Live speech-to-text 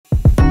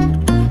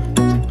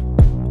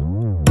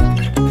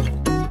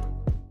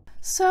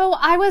So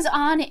I was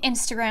on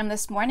Instagram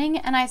this morning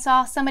and I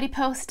saw somebody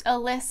post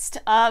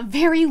a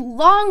very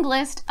long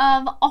list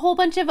of a whole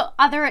bunch of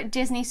other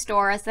Disney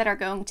stores that are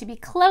going to be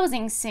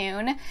closing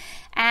soon.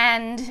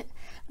 And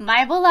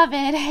my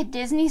beloved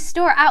Disney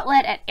store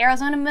outlet at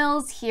Arizona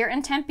Mills here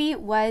in Tempe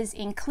was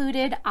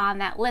included on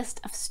that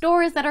list of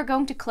stores that are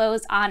going to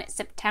close on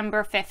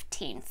September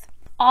 15th.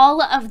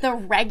 All of the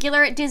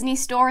regular Disney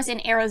stores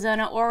in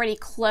Arizona already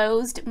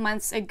closed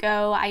months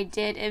ago. I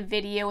did a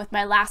video with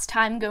my last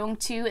time going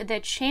to the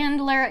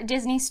Chandler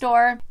Disney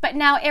store, but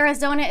now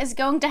Arizona is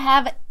going to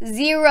have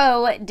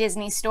 0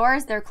 Disney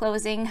stores. They're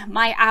closing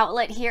my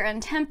outlet here in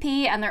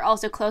Tempe, and they're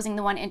also closing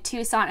the one in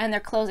Tucson, and they're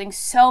closing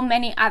so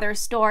many other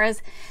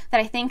stores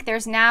that I think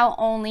there's now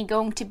only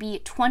going to be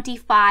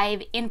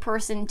 25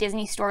 in-person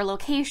Disney store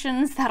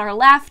locations that are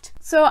left.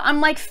 So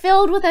I'm like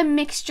filled with a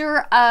mixture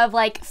of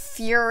like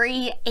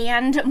fury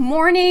and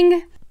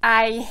mourning.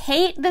 I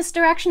hate this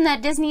direction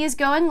that Disney is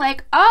going,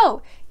 like,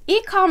 oh,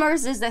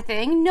 e-commerce is the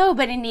thing,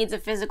 nobody needs a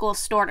physical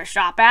store to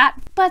shop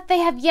at. But they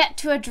have yet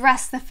to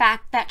address the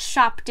fact that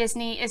Shop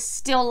Disney is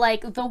still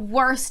like the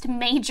worst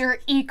major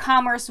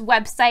e-commerce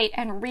website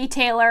and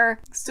retailer.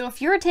 So if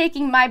you're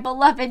taking my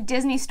beloved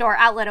Disney store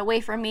outlet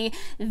away from me,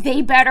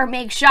 they better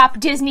make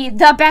Shop Disney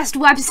the best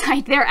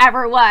website there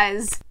ever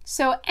was.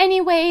 So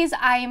anyways,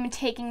 I am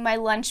taking my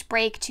lunch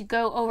break to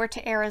go over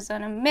to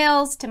Arizona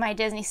Mills to my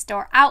Disney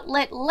store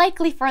outlet,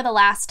 likely for the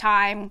last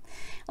time.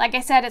 Like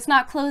I said, it's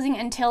not closing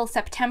until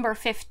September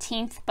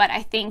 15th, but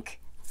I think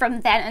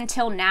from then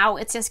until now,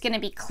 it's just going to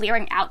be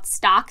clearing out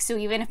stock. So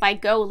even if I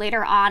go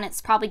later on,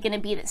 it's probably going to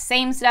be the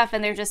same stuff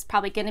and there's just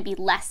probably going to be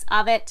less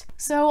of it.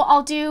 So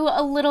I'll do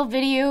a little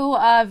video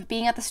of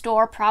being at the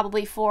store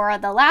probably for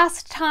the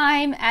last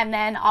time, and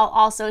then I'll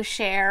also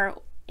share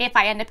if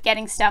I end up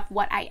getting stuff,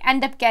 what I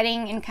end up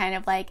getting in kind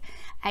of like,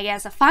 I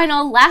guess, a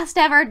final last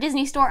ever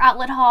Disney store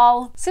outlet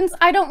haul. Since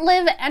I don't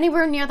live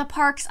anywhere near the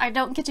parks, I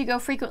don't get to go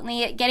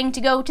frequently. Getting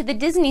to go to the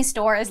Disney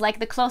store is like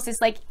the closest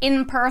like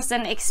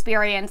in-person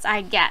experience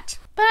I get.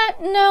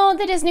 But no,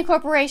 the Disney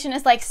Corporation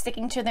is like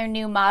sticking to their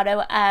new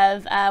motto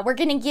of we're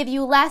gonna give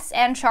you less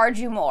and charge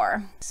you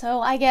more. So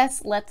I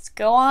guess let's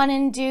go on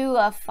and do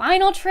a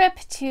final trip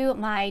to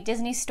my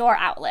Disney store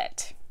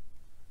outlet.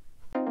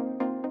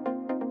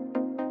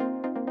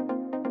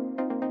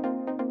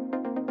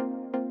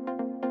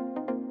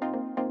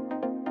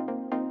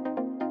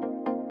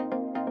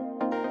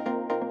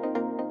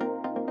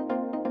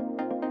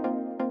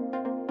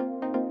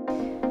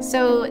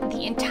 So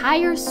the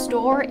entire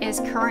store is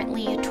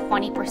currently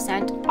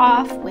 20%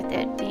 off, with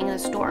it being a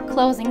store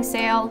closing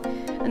sale.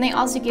 And they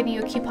also give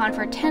you a coupon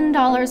for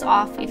 $10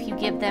 off if you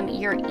give them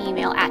your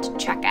email at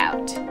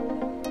checkout.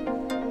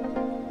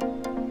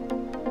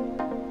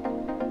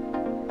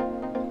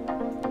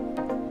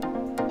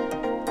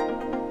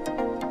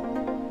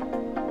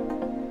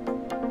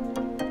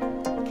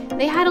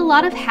 They had a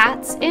lot of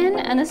hats in,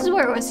 and this is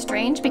where it was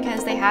strange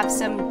because they have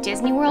some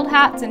Disney World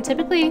hats, and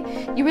typically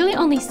you really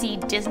only see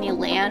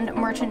Disneyland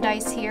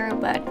merchandise here,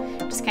 but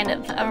just kind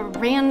of a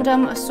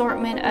random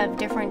assortment of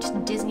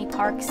different Disney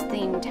Parks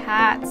themed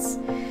hats.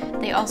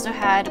 They also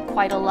had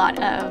quite a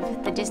lot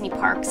of the Disney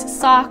Parks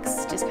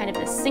socks, just kind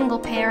of a single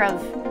pair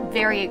of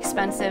very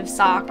expensive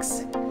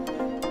socks.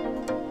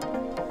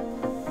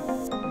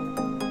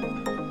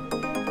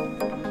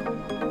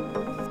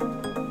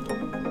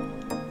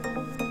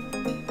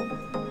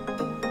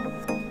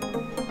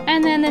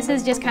 And then this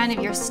is just kind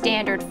of your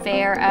standard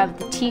fare of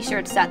the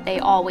t-shirts that they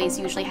always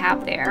usually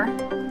have there.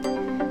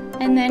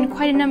 And then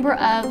quite a number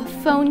of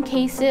phone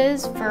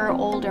cases for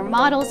older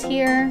models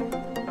here.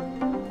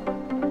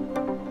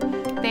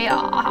 They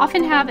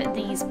often have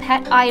these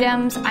pet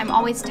items. I'm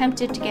always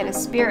tempted to get a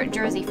Spirit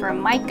jersey for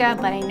Micah,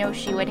 but I know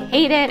she would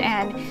hate it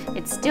and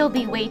it'd still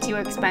be way too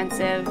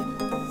expensive.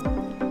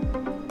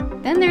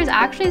 Then there's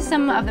actually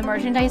some of the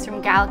merchandise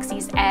from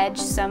Galaxy's Edge,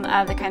 some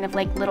of the kind of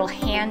like little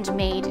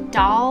handmade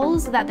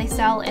dolls that they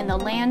sell in the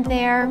land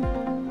there.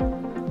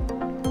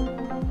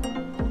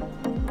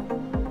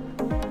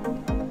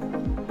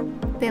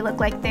 They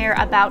look like they're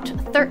about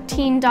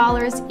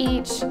 $13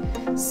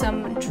 each.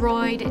 Some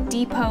Droid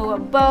Depot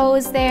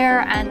bows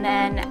there, and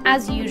then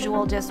as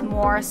usual, just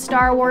more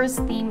Star Wars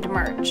themed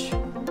merch.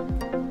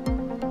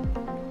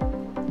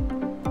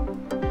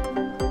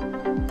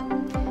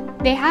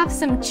 They have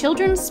some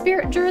children's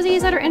Spirit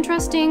jerseys that are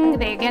interesting.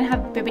 They again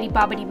have Bibbidi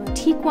Bobbidi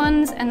Boutique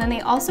ones, and then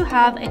they also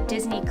have a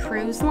Disney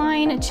Cruise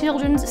Line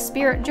children's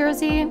Spirit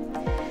jersey,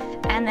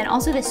 and then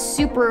also this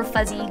super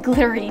fuzzy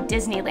glittery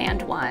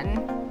Disneyland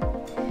one.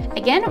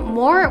 Again,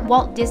 more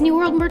Walt Disney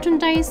World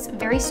merchandise,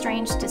 very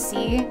strange to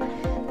see.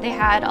 They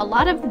had a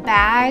lot of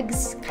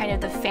bags, kind of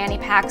the fanny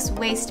packs,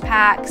 waist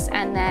packs,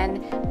 and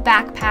then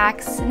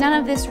backpacks. None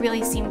of this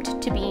really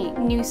seemed to be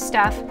new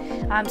stuff,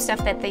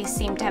 stuff that they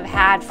seem to have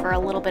had for a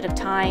little bit of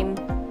time.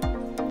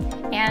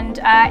 And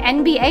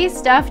NBA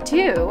stuff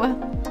too.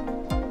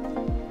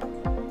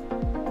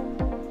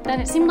 Then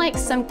it seemed like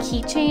some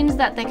keychains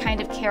that they kind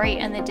of carry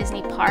in the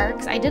Disney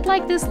parks. I did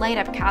like this light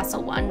up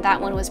castle one. That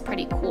one was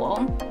pretty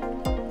cool.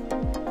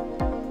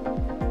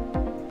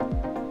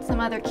 some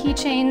other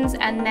keychains,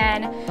 and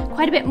then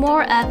quite a bit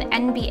more of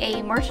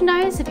NBA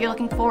merchandise if you're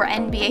looking for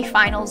NBA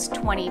Finals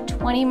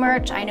 2020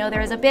 merch. I know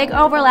there's a big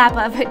overlap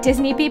of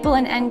Disney people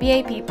and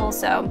NBA people,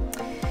 so.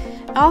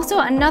 Also,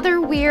 another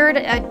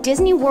weird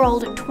Disney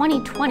World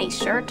 2020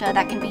 shirt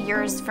that can be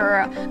yours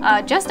for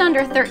just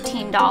under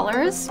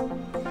 $13.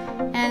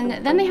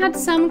 And then they had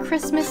some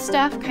Christmas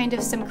stuff, kind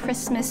of some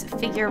Christmas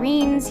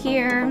figurines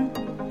here.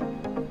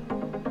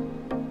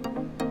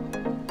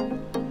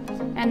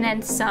 And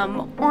then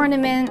some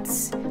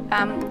ornaments,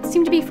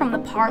 seem to be from the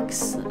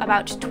parks,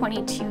 about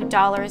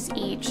 $22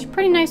 each.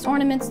 Pretty nice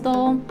ornaments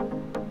though.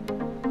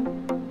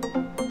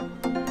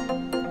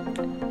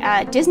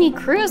 Disney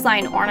Cruise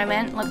Line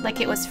ornament looked like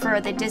it was for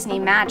the Disney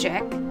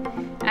Magic.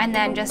 And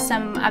then just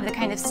some of the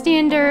kind of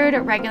standard,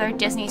 regular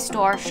Disney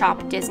Store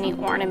Shop Disney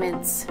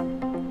ornaments.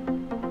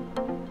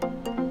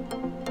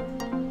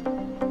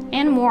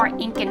 And more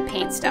ink and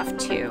paint stuff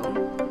too.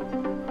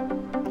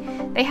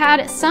 They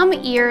had some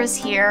ears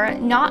here,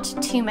 not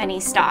too many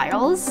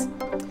styles,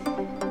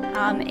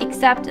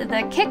 except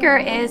the kicker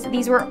is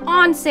these were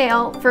on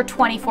sale for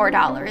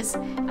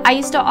 $24. I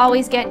used to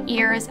always get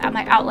ears at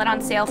my outlet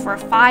on sale for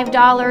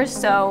 $5,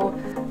 so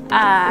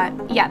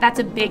yeah, that's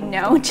a big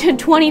no to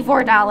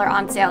 $24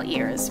 on sale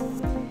ears.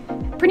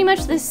 Pretty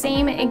much the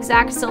same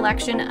exact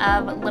selection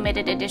of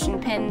limited edition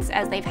pins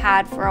as they've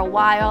had for a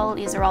while.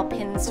 These are all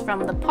pins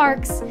from the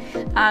parks.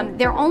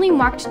 They're only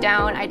marked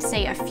down, I'd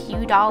say, a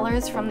few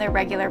dollars from their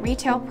regular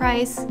retail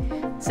price.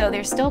 So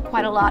there's still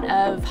quite a lot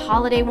of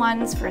holiday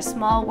ones for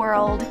Small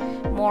World,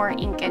 more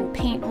ink and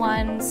paint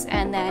ones,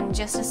 and then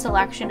just a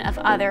selection of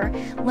other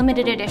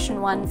limited edition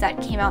ones that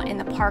came out in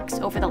the parks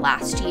over the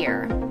last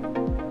year.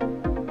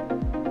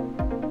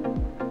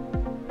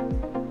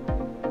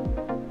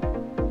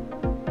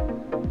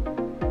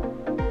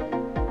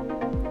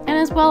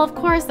 As well, of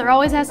course, there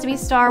always has to be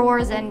Star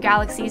Wars and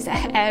Galaxy's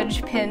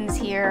Edge pins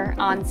here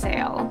on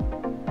sale.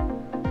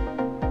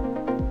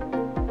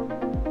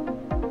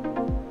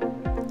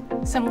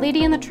 Some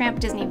Lady and the Tramp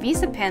Disney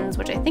Visa pins,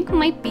 which I think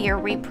might be a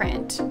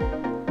reprint.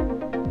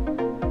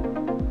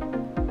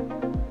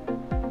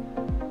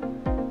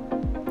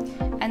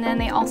 And then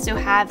they also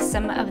have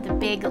some of the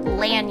big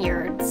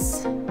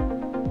lanyards.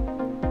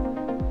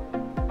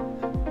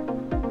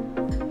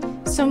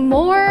 Some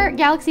more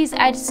Galaxy's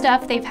Edge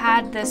stuff. They've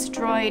had this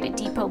Droid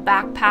Depot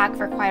backpack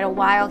for quite a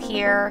while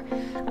here.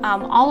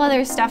 All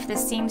other stuff,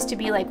 this seems to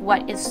be like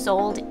what is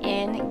sold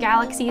in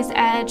Galaxy's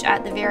Edge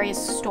at the various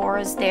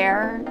stores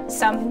there.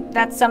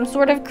 That's some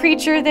sort of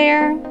creature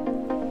there.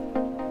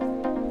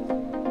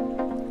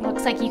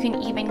 Looks like you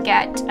can even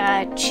get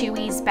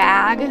Chewie's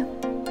bag.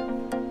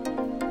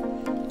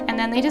 And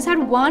then they just had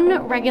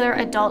one regular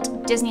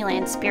adult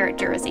Disneyland Spirit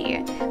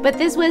jersey, but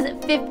this was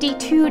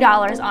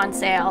 $52 on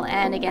sale,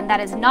 and again,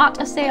 that is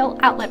not a sale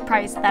outlet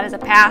price, that is a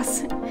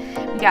pass.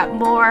 We got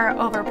more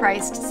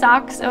overpriced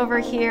socks over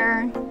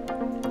here,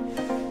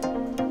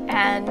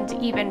 and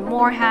even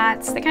more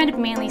hats. They kind of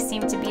mainly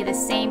seem to be the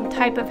same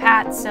type of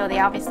hats, so they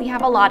obviously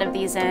have a lot of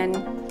these in.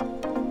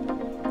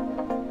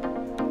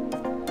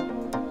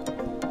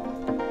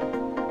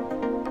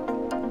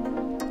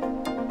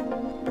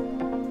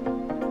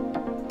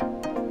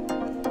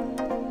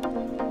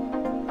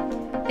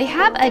 They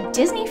have a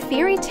Disney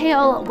Fairy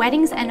Tale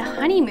Weddings and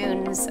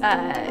Honeymoons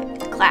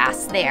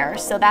class there,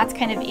 so that's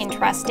kind of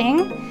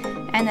interesting.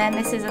 And then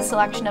this is a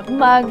selection of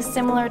mugs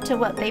similar to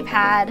what they've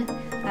had,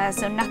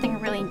 so nothing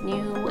really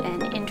new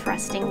and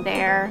interesting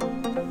there.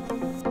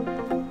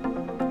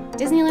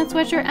 Disneyland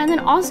sweatshirt, and then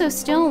also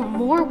still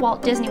more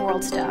Walt Disney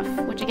World stuff,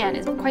 which again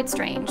is quite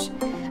strange.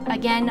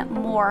 Again,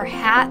 more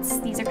hats.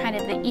 These are kind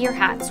of the ear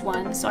hats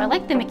ones, so I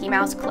like the Mickey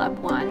Mouse Club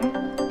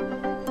one.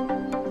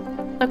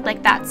 Looked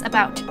like that's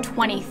about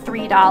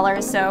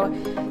 $23,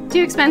 so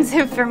too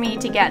expensive for me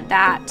to get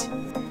that.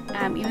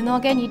 Even though,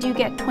 again, you do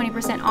get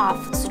 20%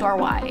 off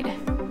store-wide.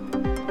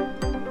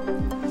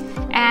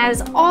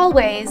 As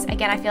always,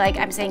 again, I feel like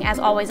I'm saying as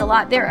always a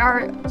lot, there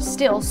are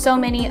still so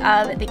many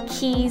of the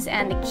keys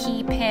and the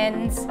key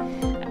pins.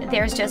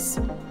 There's just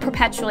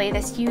perpetually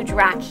this huge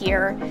rack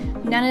here.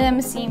 None of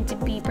them seem to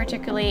be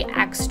particularly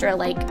extra,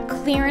 like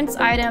clearance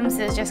items.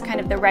 It's just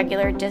kind of the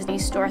regular Disney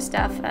store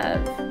stuff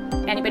of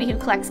anybody who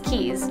collects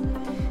keys.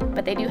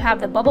 But they do have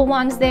the bubble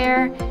wands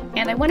there,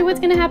 and I wonder what's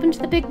going to happen to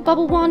the big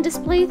bubble wand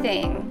display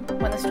thing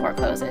when the store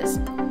closes.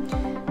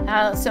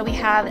 So we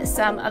have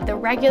some of the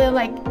regular,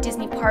 like,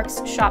 Disney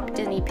Parks Shop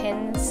Disney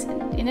pins,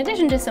 in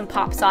addition to some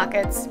pop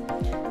sockets.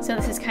 So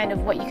this is kind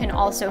of what you can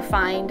also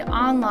find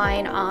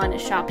online on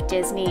Shop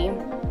Disney.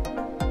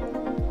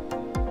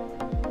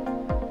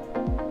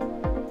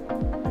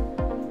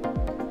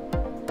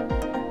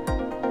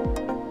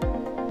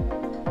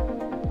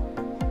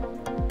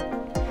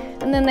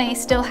 And then they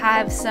still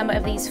have some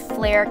of these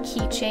flare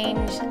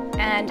keychains,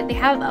 and they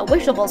have a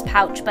Wishables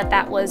pouch, but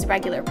that was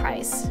regular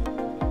price.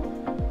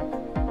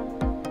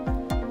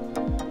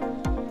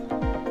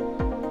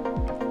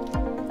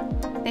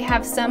 They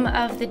have some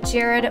of the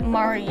Jared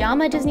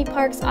Maruyama Disney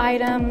Parks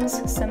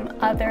items, some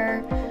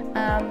other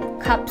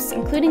cups,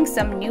 including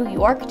some New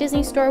York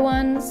Disney Store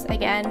ones.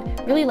 Again,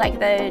 really like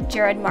the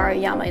Jared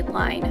Maruyama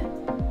line.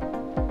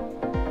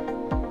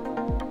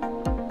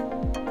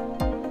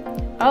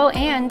 Oh,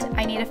 and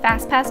I need a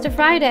Fast Pass to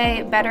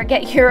Friday. Better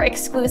get your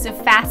exclusive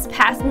Fast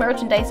Pass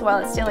merchandise while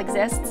it still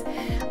exists.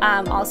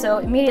 Also,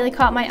 immediately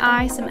caught my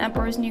eye, some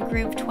Emperor's New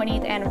Groove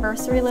 20th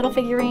anniversary little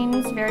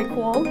figurines. Very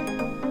cool.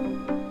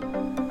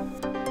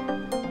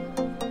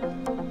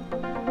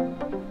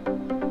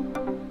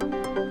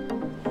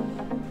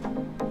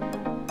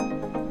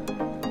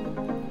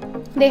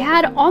 They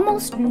had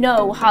almost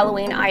no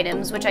Halloween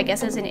items, which I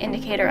guess is an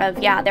indicator of,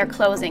 yeah, they're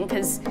closing,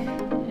 because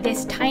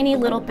this tiny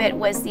little bit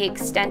was the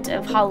extent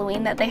of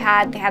Halloween that they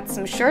had. They had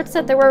some shirts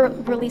that they were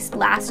released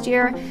last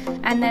year,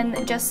 and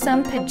then just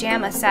some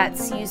pajama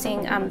sets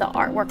using the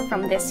artwork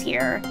from this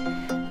year.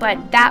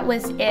 But that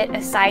was it,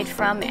 aside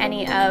from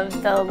any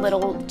of the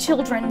little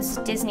children's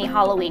Disney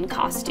Halloween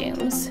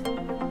costumes.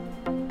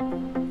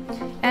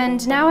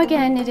 And now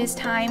again, it is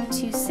time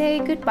to say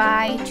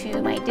goodbye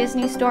to my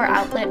Disney Store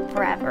outlet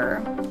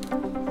forever.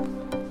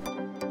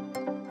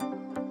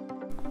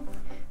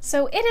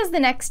 So it is the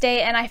next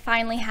day and I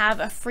finally have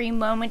a free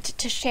moment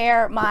to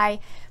share my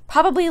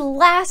probably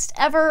last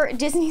ever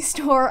Disney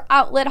Store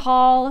outlet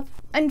haul.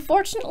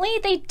 Unfortunately,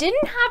 they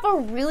didn't have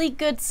a really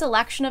good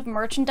selection of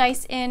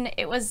merchandise in.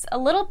 It was a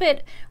little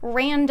bit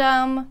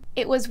random.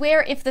 It was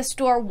where if the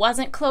store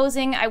wasn't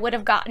closing, I would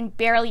have gotten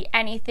barely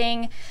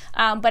anything.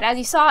 But as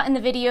you saw in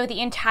the video, the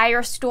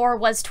entire store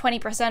was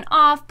 20%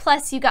 off,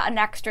 plus you got an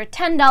extra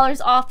 $10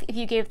 off if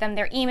you gave them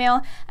their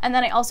email. And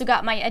then I also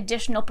got my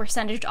additional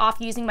percentage off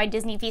using my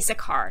Disney Visa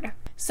card.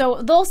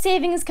 So those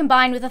savings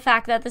combined with the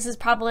fact that this is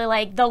probably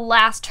like the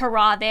last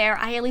hurrah there,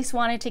 I at least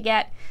wanted to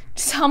get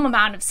some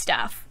amount of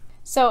stuff.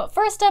 So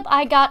first up,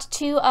 I got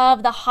 2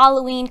 of the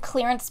Halloween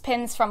clearance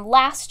pins from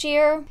last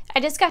year. I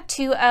just got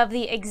 2 of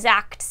the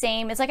exact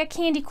same. It's like a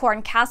candy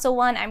corn castle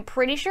one. I'm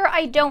pretty sure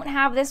I don't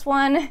have this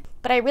one,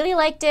 but I really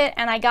liked it,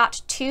 and I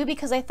got 2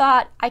 because I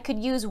thought I could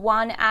use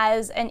one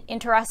as an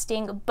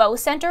interesting bow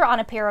center on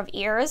a pair of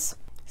ears.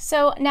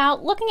 So now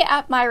looking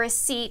at my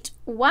receipt,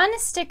 one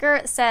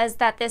sticker says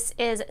that this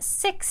is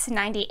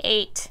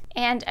 $6.98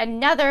 and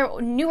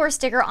another newer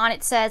sticker on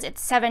it says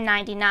it's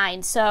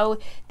 $7.99. So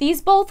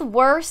these both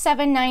were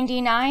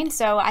 $7.99,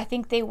 so I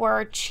think they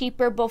were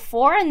cheaper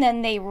before and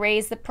then they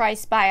raised the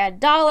price by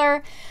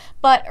 $1.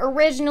 But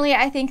originally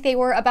I think they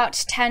were about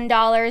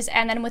 $10,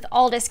 and then with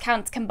all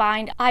discounts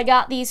combined, I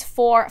got these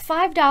for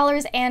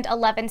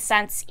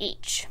 $5.11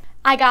 each.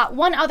 I got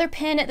one other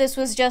pin. This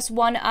was just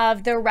one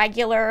of the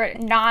regular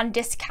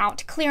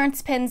non-discount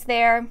clearance pins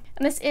there. And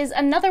this is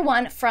another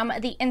one from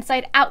the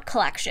Inside Out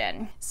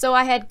collection. So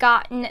I had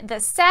gotten the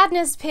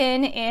Sadness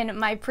pin in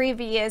my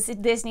previous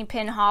Disney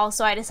pin haul,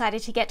 so I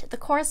decided to get the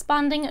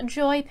corresponding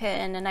Joy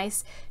pin, a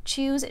nice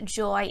Choose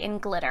Joy in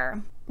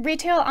glitter.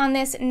 Retail on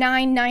this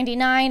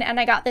 $9.99 and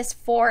I got this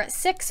for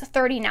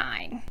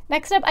 $6.39.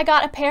 Next up, I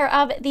got a pair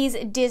of these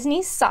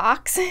Disney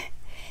socks.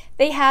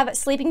 They have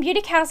Sleeping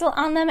Beauty Castle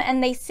on them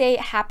and they say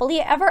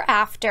Happily Ever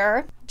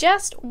After.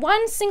 Just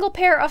one single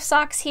pair of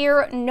socks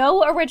here,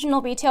 no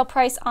original retail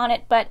price on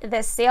it, but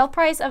the sale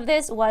price of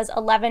this was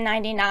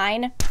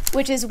 $11.99,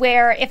 which is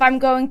where if I'm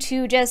going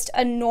to just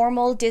a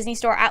normal Disney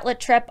Store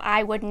outlet trip,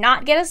 I would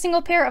not get a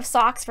single pair of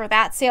socks for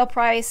that sale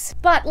price.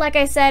 But like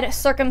I said,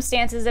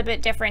 circumstances a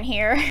bit different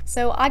here.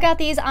 So I got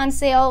these on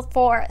sale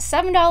for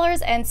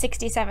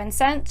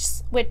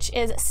 $7.67, which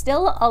is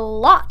still a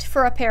lot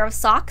for a pair of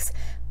socks.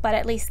 But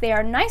at least they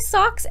are nice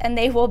socks and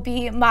they will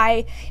be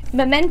my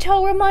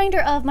memento reminder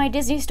of my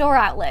Disney Store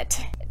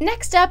outlet.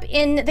 Next up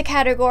in the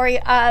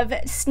category of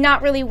it's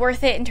not really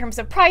worth it in terms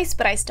of price,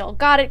 but I still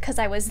got it because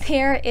I was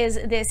there, is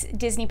this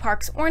Disney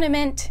Parks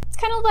ornament. It's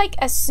kind of like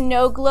a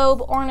snow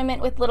globe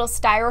ornament with little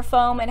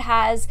styrofoam. It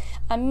has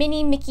a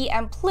mini Mickey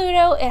and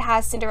Pluto. It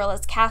has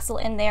Cinderella's castle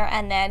in there,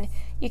 and then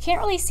you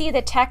can't really see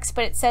the text,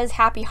 but it says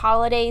Happy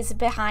Holidays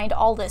behind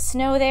all the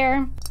snow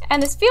there.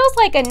 And this feels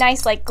like a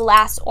nice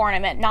glass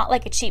ornament, not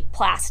like a cheap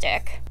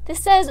plastic.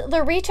 This says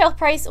the retail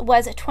price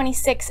was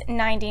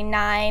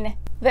 $26.99.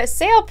 The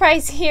sale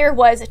price here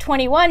was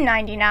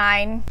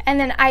 $21.99, and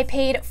then I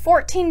paid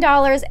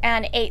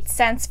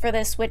 $14.08 for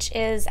this, which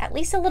is at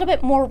least a little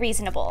bit more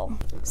reasonable.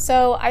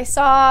 So I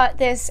saw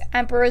this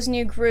Emperor's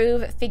New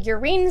Groove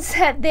figurine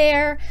set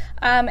there,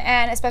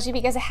 and especially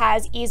because it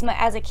has Yzma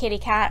as a kitty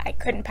cat, I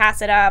couldn't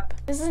pass it up.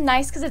 This is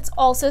nice because it's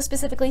also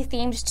specifically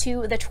themed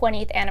to the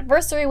 20th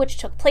anniversary, which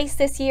took place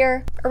this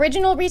year.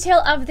 Original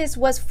retail of this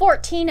was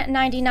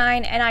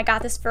 $14.99, and I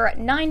got this for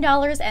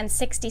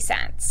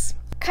 $9.60.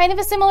 Kind of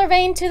a similar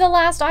vein to the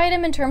last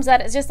item in terms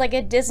that it's just like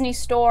a Disney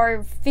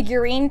Store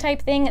figurine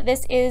type thing.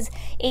 This is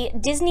a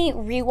Disney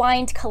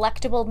Rewind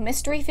collectible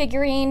mystery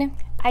figurine.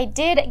 I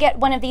did get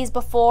one of these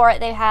before.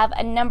 They have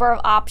a number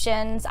of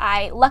options.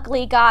 I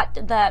luckily got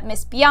the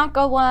Miss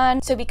Bianca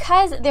one. So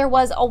because there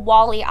was a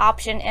Wally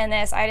option in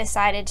this, I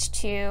decided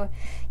to,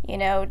 you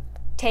know,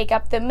 take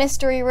up the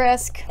mystery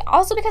risk.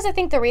 Also because I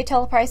think the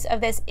retail price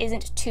of this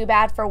isn't too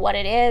bad for what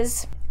it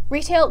is.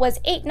 Retail was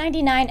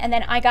 $8.99, and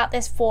then I got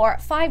this for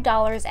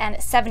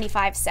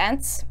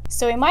 $5.75.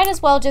 So we might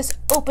as well just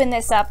open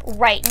this up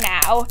right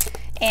now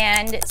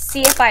and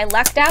see if I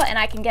lucked out and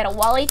I can get a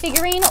Wally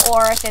figurine,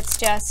 or if it's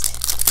just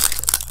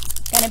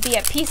gonna be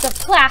a piece of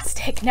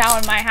plastic now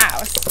in my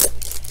house.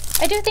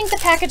 I do think the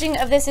packaging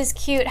of this is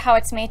cute, how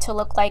it's made to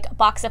look like a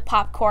box of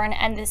popcorn,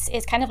 and this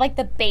is kind of like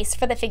the base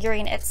for the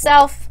figurine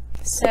itself.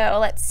 So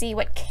let's see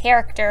what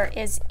character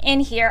is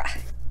in here.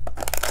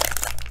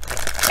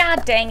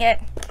 God dang it.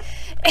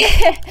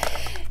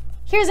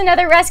 Here's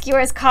another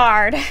Rescuers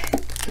card.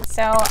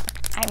 So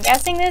I'm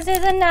guessing this is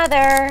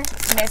another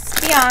Miss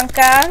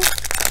Bianca,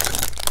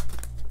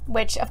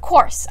 which of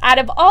course, out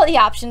of all the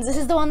options, this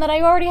is the one that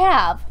I already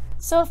have.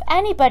 So if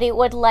anybody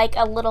would like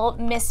a little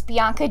Miss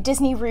Bianca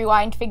Disney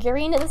Rewind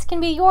figurine, this can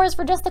be yours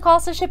for just the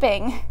cost of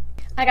shipping.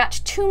 I got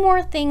two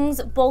more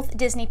things, both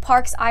Disney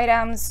Parks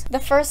items. The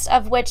first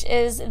of which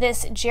is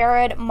this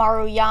Jared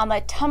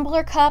Maruyama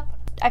tumbler cup.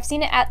 I've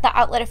seen it at the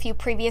outlet a few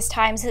previous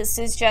times. This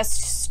is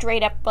just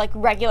straight up like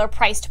regular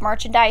priced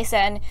merchandise,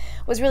 and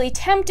was really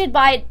tempted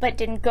by it but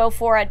didn't go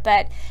for it.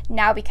 But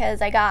now,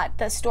 because I got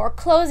the store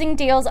closing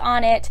deals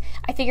on it,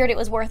 I figured it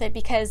was worth it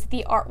because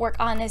the artwork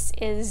on this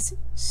is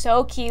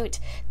so cute.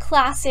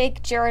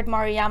 Classic Jared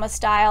Maruyama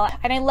style.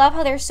 And I love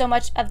how there's so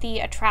much of the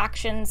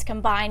attractions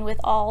combined with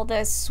all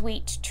the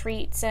sweet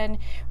treats, and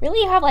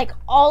really have like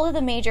all of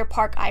the major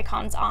park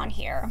icons on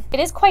here. It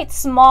is quite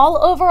small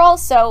overall,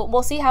 so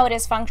we'll see how it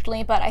is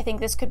functionally, but I think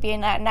this could be a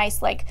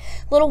nice like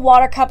little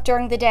water cup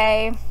during the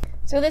day.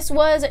 So this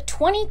was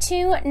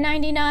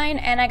 $22.99,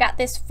 and I got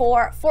this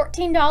for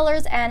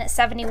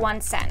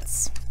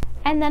 $14.71.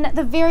 And then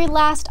the very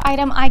last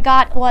item I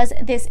got was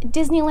this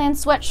Disneyland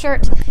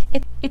sweatshirt.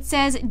 It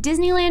says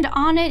Disneyland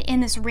on it in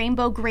this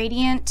rainbow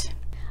gradient.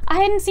 I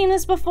hadn't seen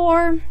this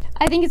before.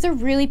 I think it's a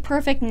really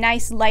perfect,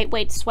 nice,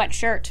 lightweight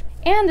sweatshirt.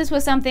 And this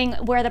was something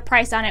where the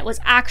price on it was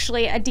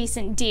actually a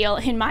decent deal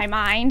in my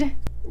mind.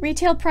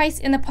 Retail price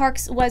in the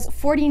parks was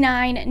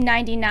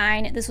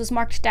 $49.99. This was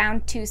marked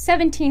down to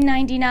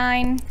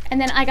 $17.99.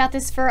 And then I got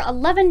this for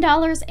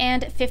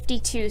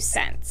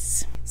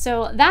 $11.52.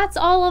 So that's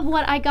all of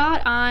what I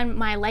got on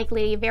my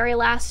likely very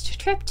last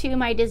trip to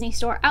my Disney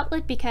Store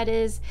outlet,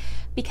 because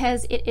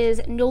it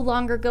is no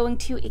longer going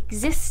to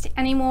exist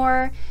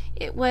anymore.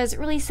 It was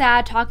really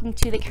sad talking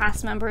to the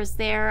cast members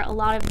there. A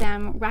lot of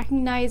them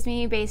recognize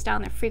me based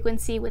on the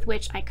frequency with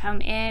which I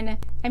come in.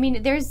 I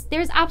mean, there's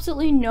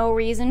absolutely no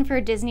reason for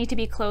Disney to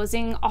be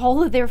closing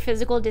all of their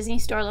physical Disney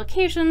Store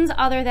locations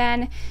other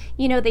than,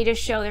 you know, they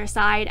just show their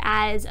side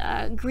as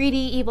a greedy,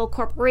 evil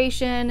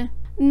corporation.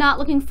 Not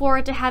looking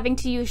forward to having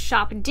to use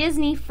Shop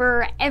Disney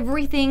for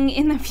everything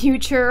in the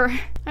future.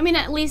 I mean,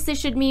 at least this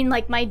should mean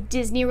like my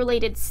Disney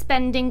related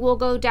spending will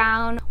go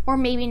down, or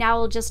maybe now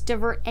we'll just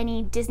divert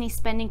any Disney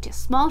spending to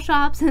small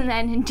shops, and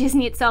then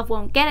Disney itself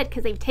won't get it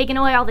because they've taken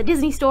away all the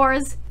Disney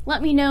stores.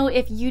 Let me know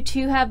if you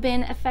too have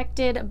been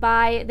affected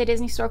by the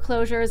Disney Store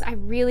closures. I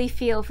really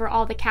feel for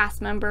all the cast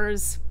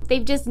members.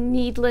 They've just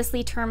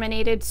needlessly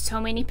terminated so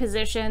many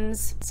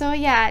positions. So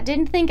yeah,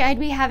 didn't think I'd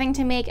be having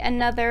to make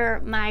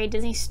another My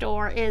Disney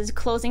Store is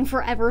Closing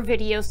Forever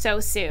video so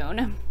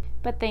soon.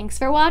 But thanks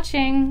for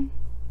watching.